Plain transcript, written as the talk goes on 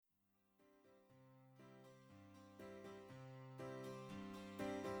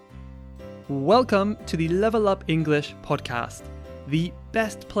Welcome to the Level Up English podcast, the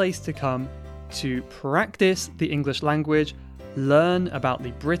best place to come to practice the English language, learn about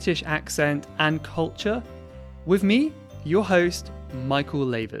the British accent and culture, with me, your host, Michael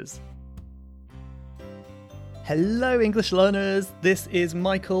Lavers. Hello, English learners. This is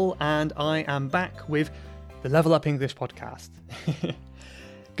Michael, and I am back with the Level Up English podcast.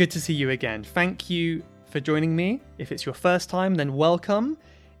 Good to see you again. Thank you for joining me. If it's your first time, then welcome.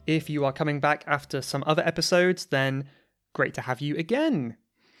 If you are coming back after some other episodes, then great to have you again.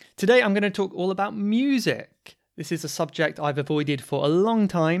 Today, I'm going to talk all about music. This is a subject I've avoided for a long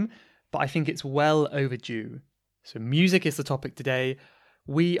time, but I think it's well overdue. So music is the topic today.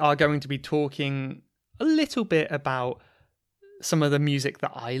 We are going to be talking a little bit about some of the music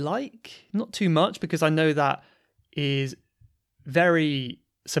that I like. Not too much, because I know that is very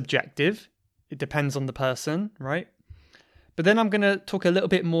subjective. It depends on the person, right? But then I'm going to talk a little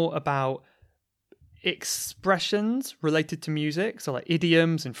bit more about expressions related to music. So like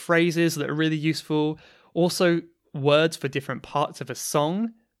idioms and phrases that are really useful. Also words for different parts of a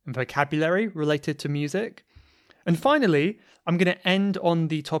song and vocabulary related to music. And finally, I'm going to end on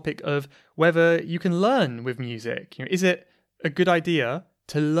the topic of whether you can learn with music. Is it a good idea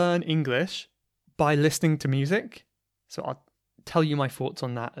to learn English by listening to music? So I'll tell you my thoughts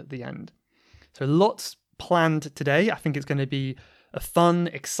on that at the end. So lots planned today. I think it's going to be a fun,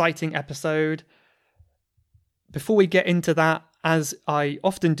 exciting episode. Before we get into that, as I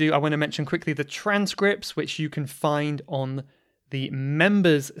often do, I want to mention quickly the transcripts, which you can find on the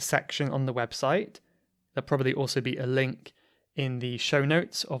members section on the website. There'll probably also be a link in the show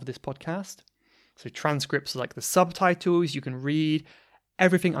notes of this podcast. So transcripts are like the subtitles. You can read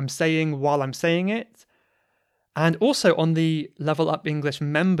everything I'm saying while I'm saying it. And also on the Level Up English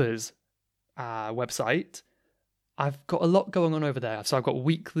members website, I've got a lot going on over there. So I've got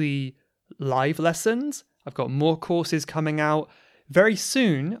weekly live lessons. I've got more courses coming out. Very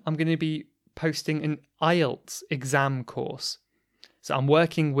soon, I'm going to be posting an IELTS exam course. So I'm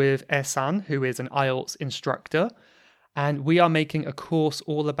working with Ehsan, who is an IELTS instructor, and we are making a course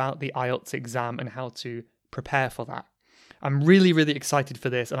all about the IELTS exam and how to prepare for that. I'm really, really excited for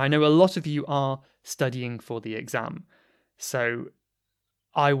this, and I know a lot of you are studying for the exam. So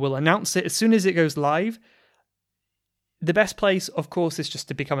I will announce it as soon as it goes live. The best place, of course, is just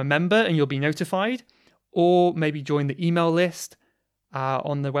to become a member and you'll be notified, or maybe join the email list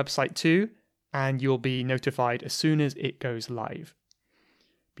on the website too, and you'll be notified as soon as it goes live.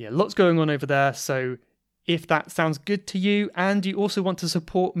 But yeah, lots going on over there. So if that sounds good to you and you also want to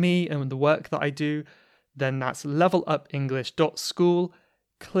support me and the work that I do, then that's levelupenglish.school.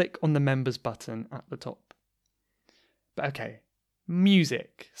 Click on the members button at the top. But okay,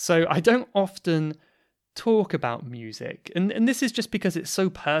 music. So I don't often talk about music, and this is just because it's so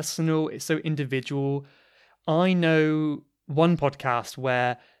personal, it's so individual. I know one podcast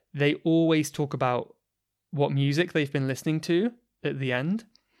where they always talk about what music they've been listening to at the end,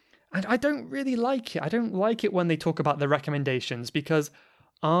 and I don't really like it. I don't like it when they talk about the recommendations, because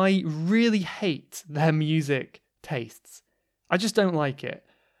I really hate their music tastes. I just don't like it,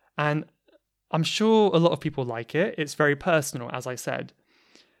 and I'm sure a lot of people like it. It's very personal, as I said.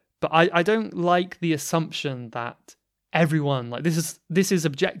 But I don't like the assumption that everyone, like this is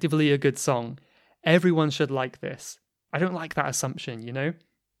objectively a good song. Everyone should like this. I don't like that assumption, you know?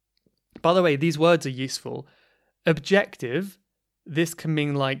 By the way, these words are useful. Objective, this can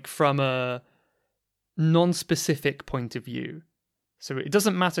mean like from a non-specific point of view. So it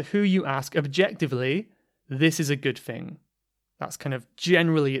doesn't matter who you ask, objectively, this is a good thing. That's kind of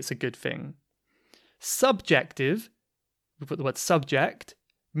generally it's a good thing. Subjective, we put the word subject,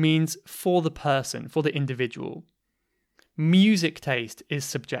 means for the person, for the individual. Music taste is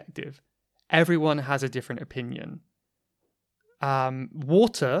subjective. Everyone has a different opinion.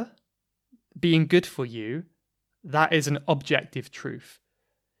 Water being good for you, that is an objective truth.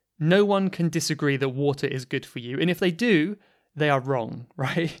 No one can disagree that water is good for you. And if they do, they are wrong,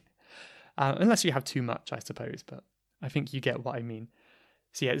 right? Unless you have too much, I suppose. But I think you get what I mean.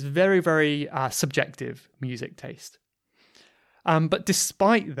 So yeah, it's very, very subjective music taste. But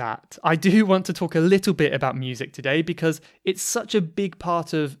despite that, I do want to talk a little bit about music today because it's such a big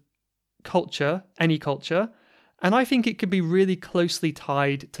part of culture, any culture, and I think it could be really closely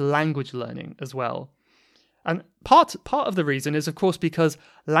tied to language learning as well. And part of the reason is, of course, because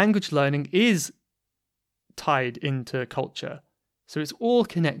language learning is tied into culture. So it's all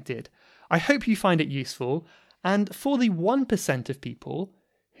connected. I hope you find it useful. And for the 1% of people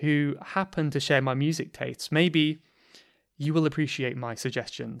who happen to share my music tastes, maybe you will appreciate my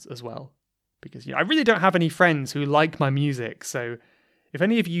suggestions as well. Because I really don't have any friends who like my music, so if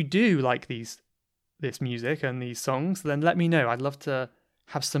any of you do like this music and these songs, then let me know. I'd love to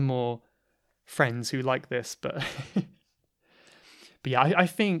have some more friends who like this, but but yeah, I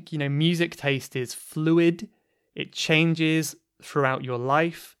think, music taste is fluid. It changes throughout your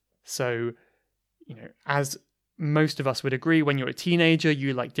life. So, as most of us would agree, when you're a teenager,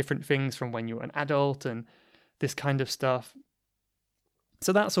 you like different things from when you're an adult and this kind of stuff.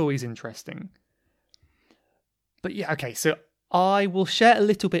 So that's always interesting. But yeah, okay, so I will share a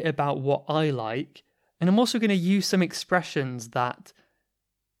little bit about what I like, and I'm also going to use some expressions that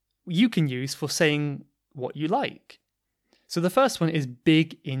you can use for saying what you like. So the first one is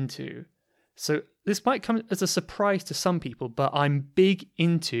big into. So this might come as a surprise to some people, but I'm big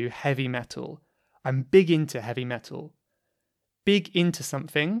into heavy metal. I'm big into heavy metal. Big into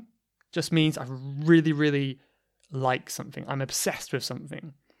something just means I really, really like something. I'm obsessed with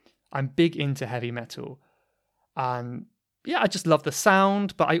something. I'm big into heavy metal. And yeah, I just love the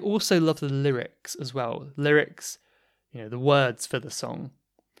sound, but I also love the lyrics as well. Lyrics, the words for the song.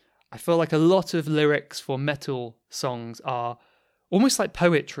 I feel like a lot of lyrics for metal songs are almost like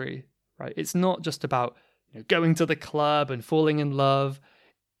poetry, right? It's not just about going to the club and falling in love.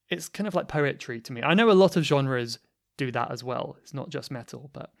 It's kind of like poetry to me. I know a lot of genres do that as well. It's not just metal,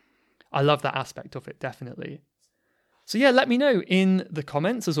 but I love that aspect of it, definitely. So yeah, let me know in the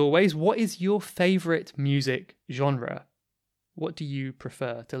comments, as always, what is your favorite music genre? What do you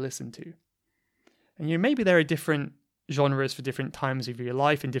prefer to listen to? And maybe there are different genres for different times of your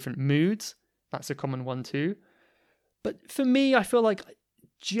life and different moods. That's a common one too. But for me, I feel like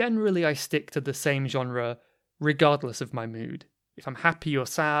generally I stick to the same genre regardless of my mood. If I'm happy or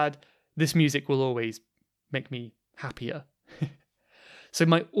sad, this music will always make me happier. So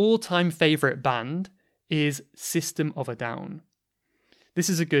my all-time favorite band is System of a Down. This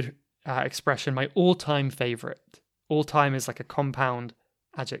is a good expression. My all-time favorite. All-time is like a compound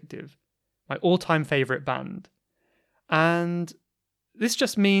adjective. My all-time favorite band. And this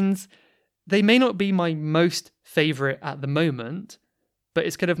just means they may not be my most favorite at the moment, but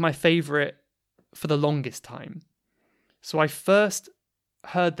it's kind of my favorite for the longest time. So I first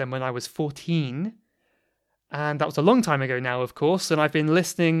heard them when I was 14, and that was a long time ago now, of course, and I've been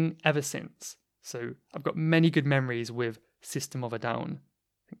listening ever since. So I've got many good memories with System of a Down.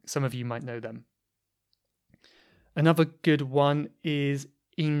 Some of you might know them. Another good one is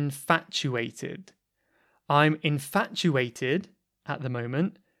Infatuated. I'm infatuated at the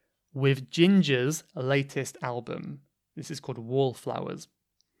moment with Ginger's latest album. This is called Wallflowers.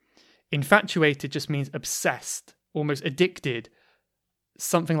 Infatuated just means obsessed, almost addicted,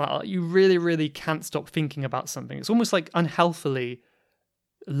 something like that. You really, really can't stop thinking about something. It's almost like unhealthily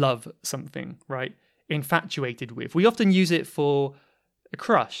love something, right? Infatuated with. We often use it for a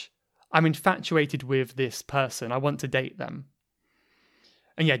crush. I'm infatuated with this person. I want to date them.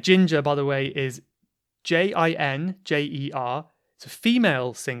 And yeah, Ginger, by the way, is Jinjer. It's a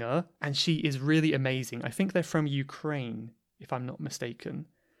female singer, and she is really amazing. I think they're from Ukraine, if I'm not mistaken.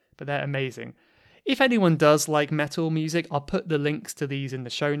 But they're amazing. If anyone does like metal music, I'll put the links to these in the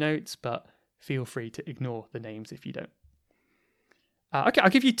show notes, but feel free to ignore the names if you don't. Okay, I'll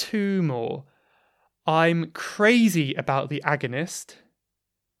give you two more. I'm crazy about The Agonist.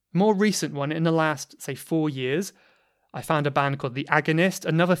 More recent one, in the last, say, 4 years, I found a band called The Agonist,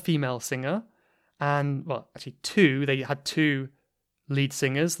 another female singer. And, well, actually two. They had two lead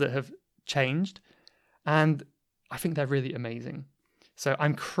singers that have changed. And I think they're really amazing. So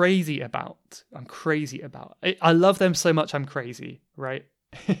I'm crazy about. I love them so much I'm crazy, right?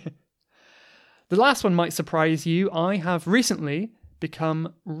 The last one might surprise you. I have recently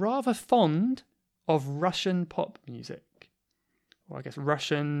become rather fond of Russian pop music. Or I guess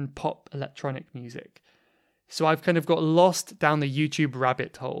Russian pop electronic music. So I've kind of got lost down the YouTube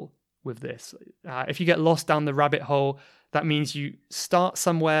rabbit hole with this. If you get lost down the rabbit hole, that means you start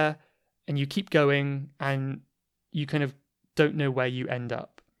somewhere and you keep going and you kind of don't know where you end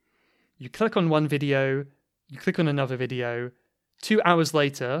up. You click on one video, you click on another video, 2 hours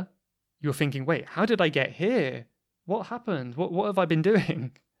later, you're thinking, wait, how did I get here? What happened? What have I been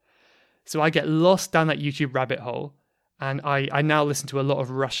doing? So I get lost down that YouTube rabbit hole, and I now listen to a lot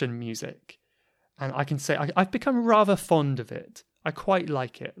of Russian music. And I can say I've become rather fond of it. I quite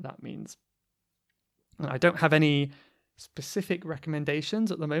like it, that means. And I don't have any specific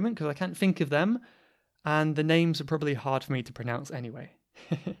recommendations at the moment because I can't think of them. And the names are probably hard for me to pronounce anyway.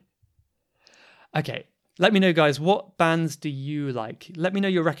 Okay, let me know, guys, what bands do you like? Let me know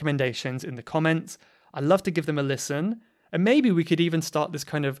your recommendations in the comments. I'd love to give them a listen. And maybe we could even start this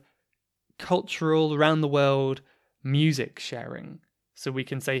kind of cultural, around the world music sharing. So we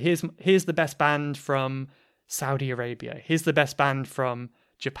can say, here's the best band from Saudi Arabia. Here's the best band from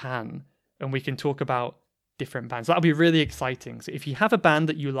Japan. And we can talk about different bands. That'll be really exciting. So if you have a band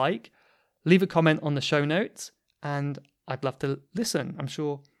that you like, leave a comment on the show notes and I'd love to listen. I'm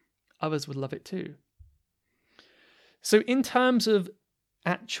sure others would love it too. So in terms of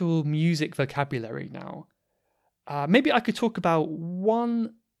actual music vocabulary now, maybe I could talk about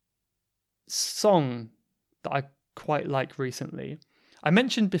one song that I quite like recently. I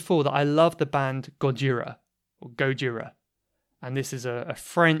mentioned before that I love the band Gojira, or Gojira. And this is a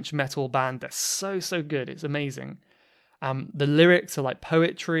French metal band that's so good. It's amazing. The lyrics are like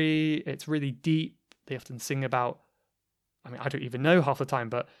poetry. It's really deep. They often sing about, I don't even know half the time,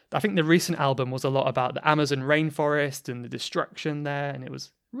 but I think the recent album was a lot about the Amazon rainforest and the destruction there. And it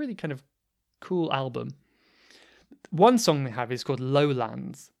was really kind of cool album. One song they have is called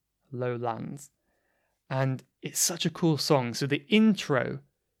Lowlands. Lowlands. And it's such a cool song. So the intro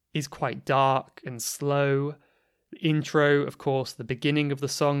is quite dark and slow. The intro, of course, the beginning of the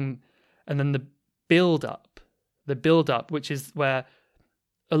song, and then the build-up, which is where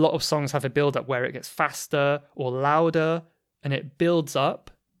a lot of songs have a build-up where it gets faster or louder, and it builds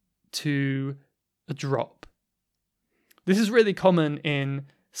up to a drop. This is really common in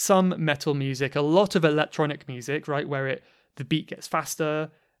some metal music, a lot of electronic music, right, where the beat gets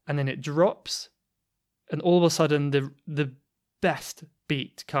faster, and then it drops, and all of a sudden the best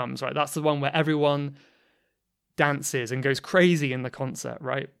beat comes, right? That's the one where everyone dances and goes crazy in the concert,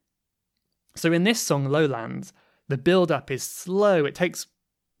 right? So in this song, Lowlands, the build-up is slow. It takes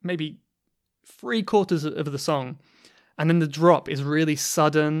maybe 3/4 of the song. And then the drop is really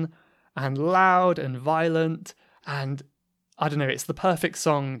sudden and loud and violent. And I don't know, it's the perfect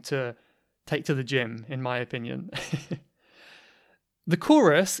song to take to the gym, in my opinion. The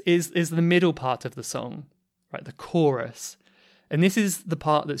chorus is the middle part of the song, right? The chorus. And this is the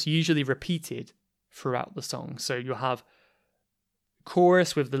part that's usually repeated throughout the song. So you'll have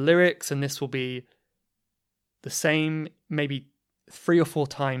chorus with the lyrics, and this will be the same maybe 3 or 4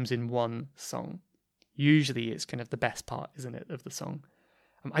 times in one song. Usually it's kind of the best part, isn't it, of the song.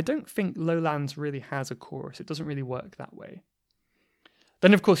 I don't think Lowlands really has a chorus. It doesn't really work that way.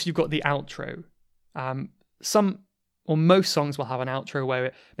 Then, of course, you've got the outro. Some or most songs will have an outro where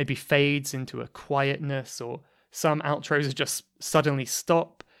it maybe fades into a quietness, or some outros are just suddenly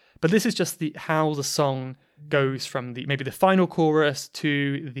stop. But this is just how the song goes from maybe the final chorus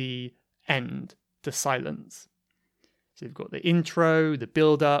to the end, to silence. So you've got the intro, the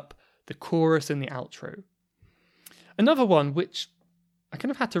build-up, the chorus, and the outro. Another one, which I kind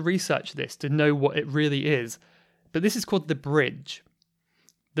of had to research this to know what it really is, but this is called the bridge.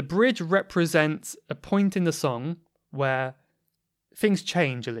 The bridge represents a point in the song where things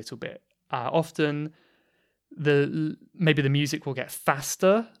change a little bit. Often maybe the music will get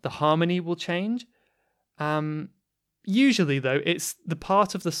faster, the harmony will change. Usually, though, it's the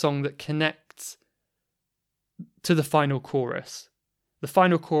part of the song that connects to the final chorus. The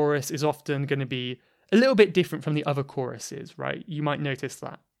final chorus is often going to be a little bit different from the other choruses, right? You might notice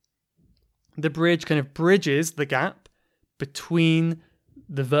that. The bridge kind of bridges the gap between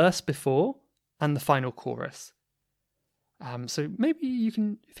the verse before and the final chorus. So maybe you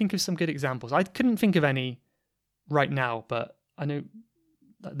can think of some good examples. I couldn't think of any right now, but I know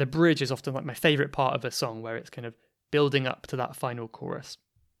the bridge is often like my favorite part of a song, where it's kind of building up to that final chorus.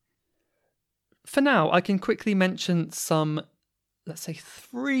 For now, I can quickly mention some, let's say,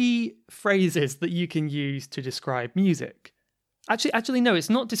 3 phrases that you can use to describe music. Actually, no, it's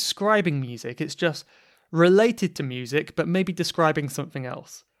not describing music. It's just related to music, but maybe describing something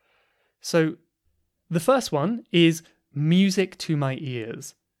else. So the first one is music to my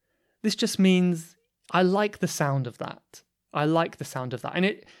ears. This just means I like the sound of that. I like the sound of that. And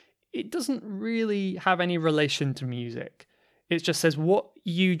it doesn't really have any relation to music. It just says what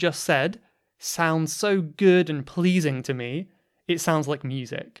you just said sounds so good and pleasing to me, it sounds like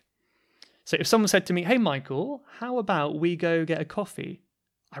music. So if someone said to me, "Hey Michael, how about we go get a coffee?"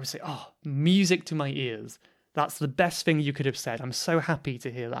 I would say, "Oh, music to my ears. That's the best thing you could have said. I'm so happy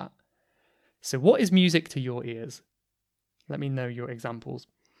to hear that." So what is music to your ears? Let me know your examples.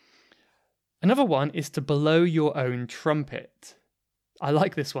 Another one is to blow your own trumpet. I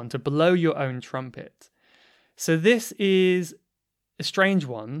like this one, to blow your own trumpet. So this is a strange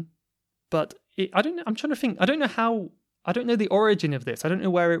one, but I don't know. I'm trying to think. I don't know the origin of this. I don't know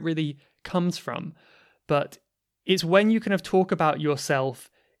where it really comes from, but it's when you kind of talk about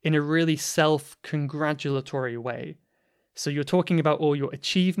yourself in a really self-congratulatory way. So you're talking about all your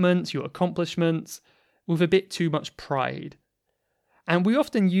achievements, your accomplishments, with a bit too much pride. And we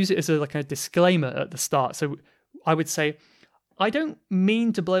often use it as a disclaimer at the start. So I would say, I don't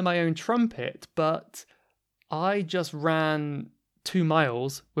mean to blow my own trumpet, but I just ran 2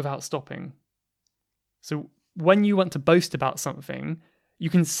 miles without stopping. So when you want to boast about something, you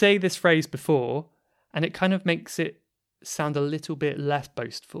can say this phrase before, and it kind of makes it sound a little bit less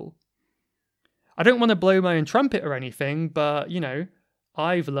boastful. I don't want to blow my own trumpet or anything, but,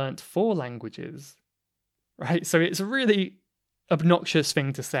 I've learnt 4 languages, right? So it's a really obnoxious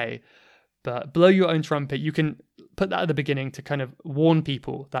thing to say, but blow your own trumpet. You can put that at the beginning to kind of warn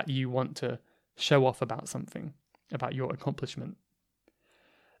people that you want to show off about something, about your accomplishment.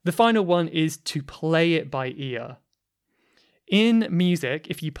 The final one is to play it by ear. In music,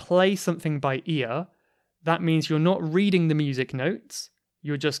 if you play something by ear, that means you're not reading the music notes.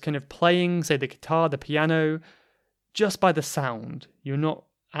 You're just kind of playing, say, the guitar, the piano, just by the sound. You're not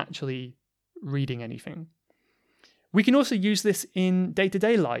actually reading anything. We can also use this in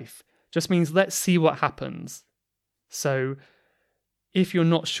day-to-day life. Just means let's see what happens. So if you're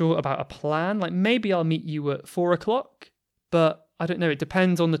not sure about a plan, like maybe I'll meet you at 4 o'clock, but I don't know, it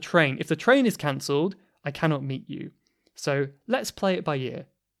depends on the train. If the train is cancelled, I cannot meet you. So let's play it by ear.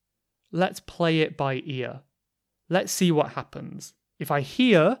 Let's play it by ear. Let's see what happens. If I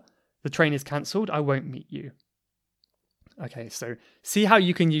hear the train is cancelled, I won't meet you. Okay, so see how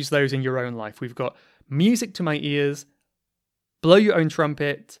you can use those in your own life. We've got music to my ears, blow your own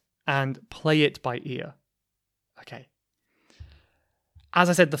trumpet, and play it by ear. Okay. As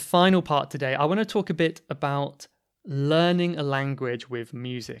I said, the final part today, I want to talk a bit about learning a language with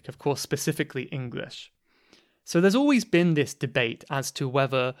music, of course, specifically English. So there's always been this debate as to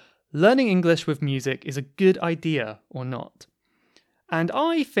whether learning English with music is a good idea or not. And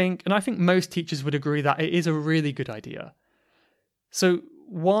I think most teachers would agree that it is a really good idea. So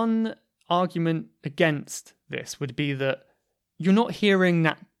one argument against this would be that you're not hearing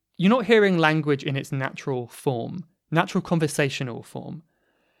language in its natural form, natural conversational form.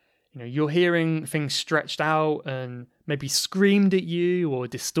 You're hearing things stretched out and maybe screamed at you or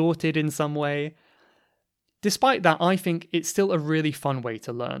distorted in some way. Despite that, I think it's still a really fun way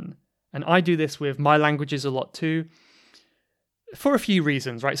to learn. And I do this with my languages a lot too, for a few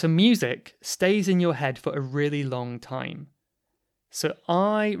reasons, right? So music stays in your head for a really long time. So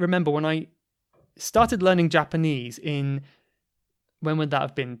I remember when I started learning Japanese when would that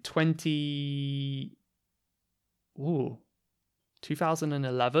have been?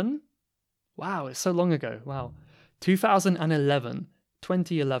 2011? Wow, it's so long ago. Wow.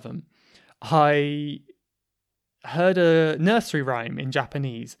 2011. I heard a nursery rhyme in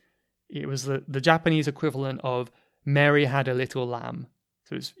Japanese. It was the Japanese equivalent of Mary Had a Little Lamb.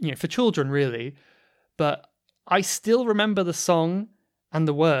 So it's for children really, but I still remember the song and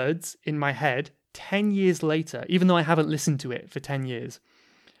the words in my head 10 years later, even though I haven't listened to it for 10 years.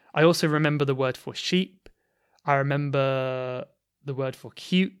 I also remember the word for sheep. I remember the word for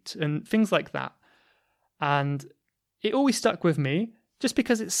cute and things like that. And it always stuck with me just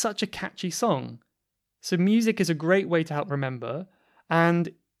because it's such a catchy song. So music is a great way to help remember.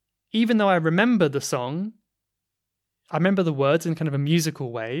 And even though I remember the song, I remember the words in kind of a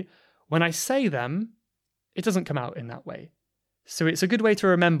musical way, when I say them, it doesn't come out in that way. So it's a good way to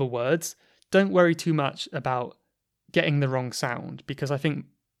remember words. Don't worry too much about getting the wrong sound, because I think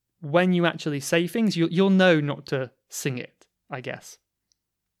when you actually say things, you'll know not to sing it, I guess.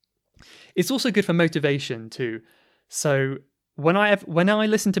 It's also good for motivation too. So when I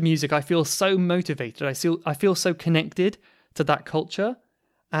listen to music, I feel so motivated. I feel so connected to that culture,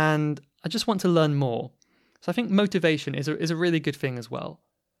 and I just want to learn more. So I think motivation is a really good thing as well.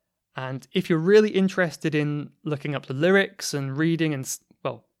 And if you're really interested in looking up the lyrics and reading and,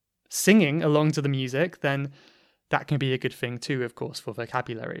 singing along to the music, then that can be a good thing too, of course, for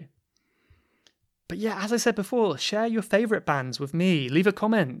vocabulary. But yeah, as I said before, share your favourite bands with me. Leave a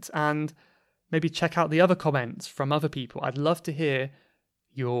comment and maybe check out the other comments from other people. I'd love to hear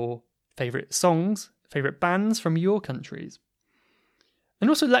your favourite songs, favourite bands from your countries. And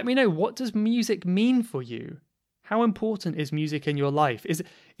also let me know, what does music mean for you? How important is music in your life? Is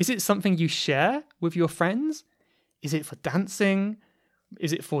it something you share with your friends? Is it for dancing?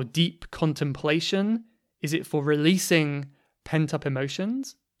 Is it for deep contemplation? Is it for releasing pent-up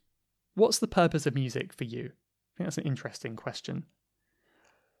emotions? What's the purpose of music for you? I think that's an interesting question.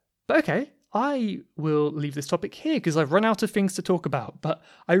 But okay, I will leave this topic here because I've run out of things to talk about, but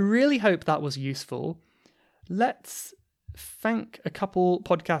I really hope that was useful. Let's thank a couple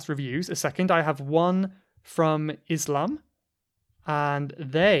podcast reviews a second. I have one from Islam, and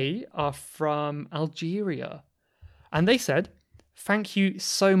they are from Algeria. And they said, "Thank you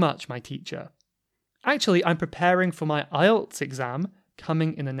so much, my teacher. Actually, I'm preparing for my IELTS exam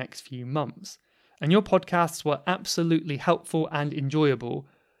coming in the next few months, and your podcasts were absolutely helpful and enjoyable.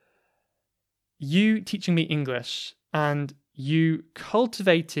 you teaching me English and you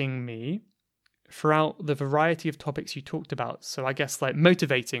cultivating me throughout the variety of topics you talked about. So I guess like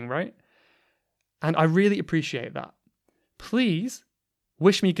motivating, right? And I really appreciate that. Please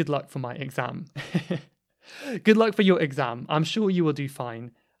wish me good luck for my exam. Good luck for your exam. I'm sure you will do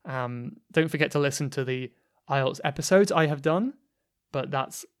fine. Don't forget to listen to the IELTS episodes I have done, but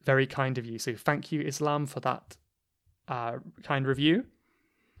that's very kind of you. So thank you, Islam, for that kind review.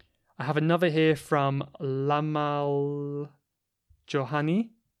 I have another here from Lamal Johani.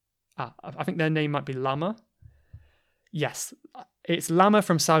 I think their name might be Lama. Yes, it's Lama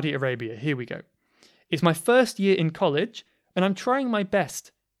from Saudi Arabia. Here we go. It's my first year in college, and I'm trying my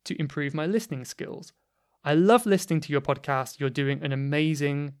best to improve my listening skills. I love listening to your podcast. You're doing an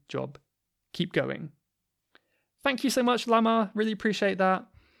amazing job. Keep going. Thank you so much, Lama. Really appreciate that.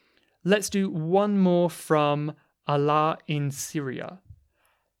 Let's do one more from Allah in Syria.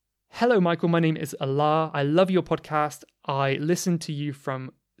 Hello, Michael. My name is Allah. I love your podcast. I listen to you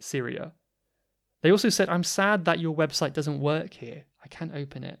from Syria. They also said, I'm sad that your website doesn't work here. I can't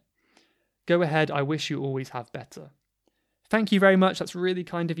open it. Go ahead. I wish you always have better. Thank you very much. That's really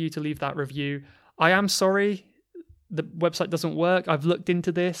kind of you to leave that review. I am sorry the website doesn't work. I've looked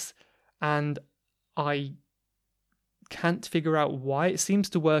into this and I can't figure out why. It seems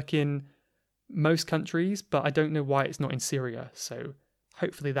to work in most countries, but I don't know why it's not in Syria. So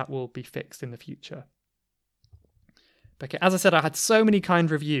hopefully that will be fixed in the future. But as I said, I had so many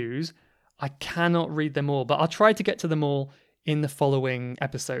kind reviews, I cannot read them all, but I'll try to get to them all in the following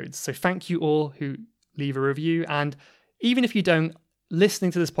episodes. So thank you all who leave a review. And even if you don't,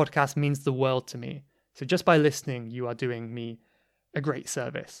 listening to this podcast means the world to me. So just by listening, you are doing me a great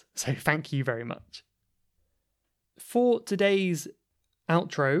service. So thank you very much. For today's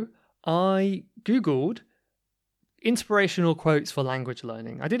outro, I Googled inspirational quotes for language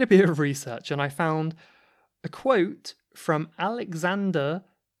learning. I did a bit of research and I found a quote from Alexander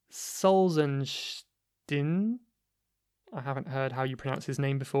Solzhenitsyn. I haven't heard how you pronounce his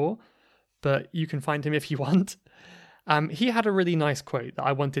name before, but you can find him if you want. He had a really nice quote that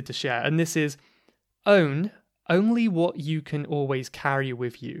I wanted to share, and this is, own only what you can always carry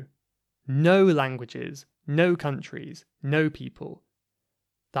with you. No languages, no countries, no people.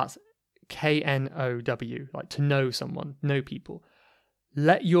 That's KNOW, like to know someone, no people.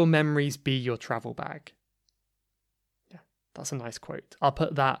 Let your memories be your travel bag. Yeah, that's a nice quote. I'll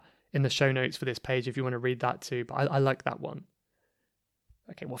put that in the show notes for this page if you want to read that too, but I like that one.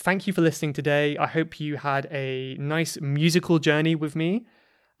 Okay, well, thank you for listening today. I hope you had a nice musical journey with me,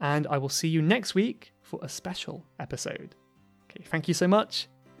 and I will see you next week for a special episode. Okay, thank you so much.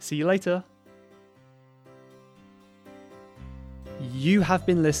 See you later. You have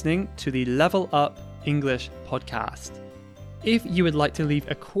been listening to the Level Up English podcast. If you would like to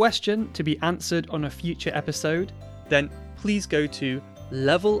leave a question to be answered on a future episode, then please go to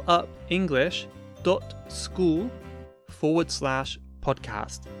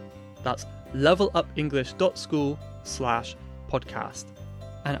levelupenglish.school/podcast. That's levelupenglish.school/podcast.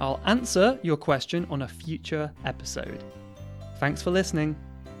 And I'll answer your question on a future episode. Thanks for listening.